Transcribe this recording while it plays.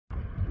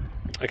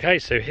Okay,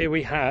 so here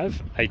we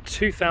have a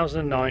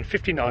 2009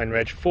 59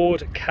 reg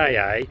Ford Ka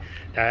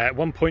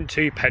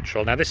 1.2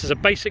 petrol. Now this is a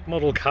basic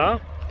model car,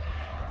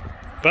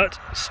 but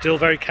still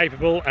very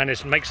capable, and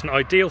it makes an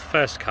ideal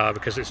first car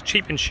because it's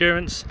cheap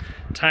insurance,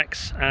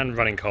 tax and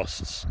running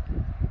costs.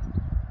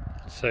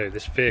 So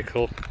this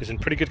vehicle is in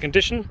pretty good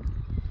condition.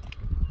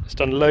 It's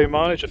done low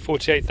mileage at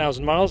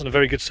 48,000 miles and a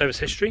very good service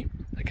history.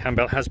 The cam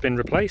belt has been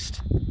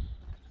replaced.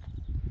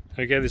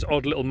 There we go, there's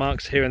odd little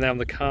marks here and there on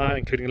the car,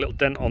 including a little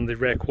dent on the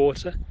rear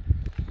quarter.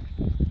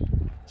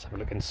 Let's have a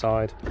look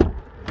inside.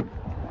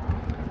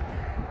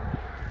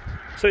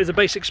 So it's a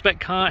basic spec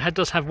car. It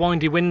does have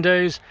windy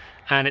windows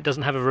and it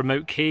doesn't have a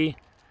remote key,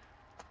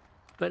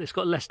 but it's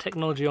got less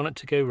technology on it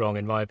to go wrong,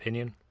 in my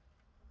opinion.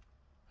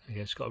 There you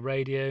go, it's got a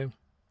radio.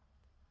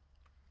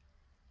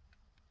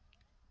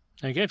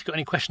 There you go. If you've got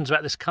any questions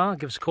about this car,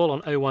 give us a call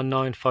on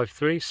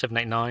 01953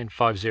 789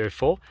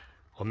 504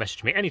 or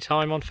message me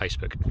anytime on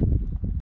Facebook.